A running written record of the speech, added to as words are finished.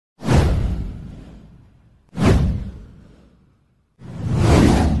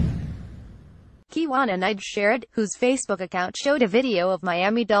Kijuana Nige sherrod, whose Facebook account showed a video of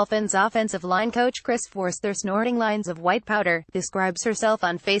Miami Dolphins offensive line coach Chris Forster snorting lines of white powder, describes herself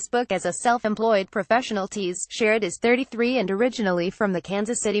on Facebook as a self-employed professional tease. Sherrod is 33 and originally from the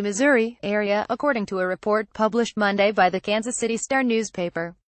Kansas City, Missouri, area, according to a report published Monday by the Kansas City Star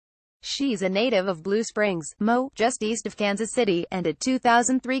newspaper. She's a native of Blue Springs, Mo, just east of Kansas City, and a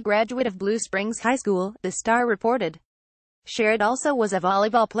 2003 graduate of Blue Springs High School, the Star reported. Sherrod also was a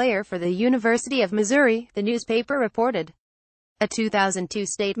volleyball player for the University of Missouri, the newspaper reported. A 2002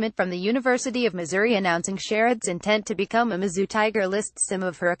 statement from the University of Missouri announcing Sherrod's intent to become a Mizzou Tiger lists some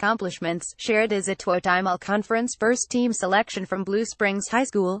of her accomplishments. Sherrod is a two-time All-Conference first-team selection from Blue Springs High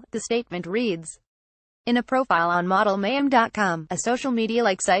School, the statement reads. In a profile on modelmayhem.com, a social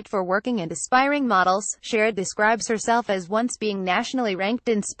media-like site for working and aspiring models, Sherrod describes herself as once being nationally ranked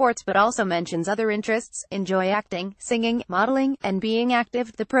in sports but also mentions other interests, enjoy acting, singing, modeling, and being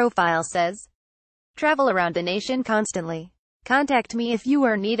active. The profile says, travel around the nation constantly. Contact me if you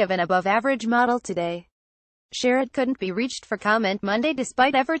are in need of an above-average model today. Sherrod couldn't be reached for comment Monday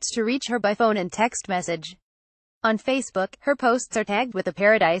despite efforts to reach her by phone and text message. On Facebook, her posts are tagged with a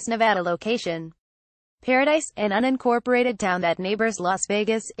Paradise, Nevada location. Paradise, an unincorporated town that neighbors Las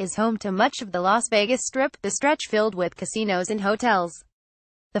Vegas, is home to much of the Las Vegas Strip, the stretch filled with casinos and hotels.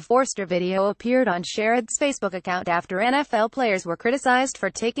 The Forster video appeared on Sherrod's Facebook account after NFL players were criticized for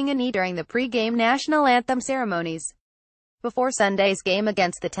taking a knee during the pre-game national anthem ceremonies. Before Sunday's game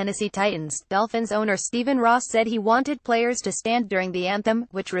against the Tennessee Titans, Dolphins owner Stephen Ross said he wanted players to stand during the anthem,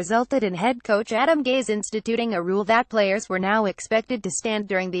 which resulted in head coach Adam Gase instituting a rule that players were now expected to stand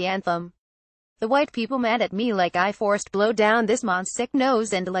during the anthem. The white people mad at me like I forced blow down this man's sick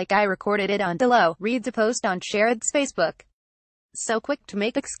nose and like I recorded it on Delo, reads a post on Sherrod's Facebook. So quick to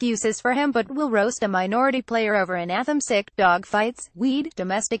make excuses for him but will roast a minority player over an anthem, sick, dog fights, weed,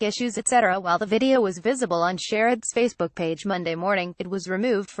 domestic issues, etc. While the video was visible on Sherrod's Facebook page Monday morning, it was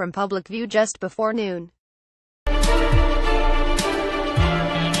removed from public view just before noon.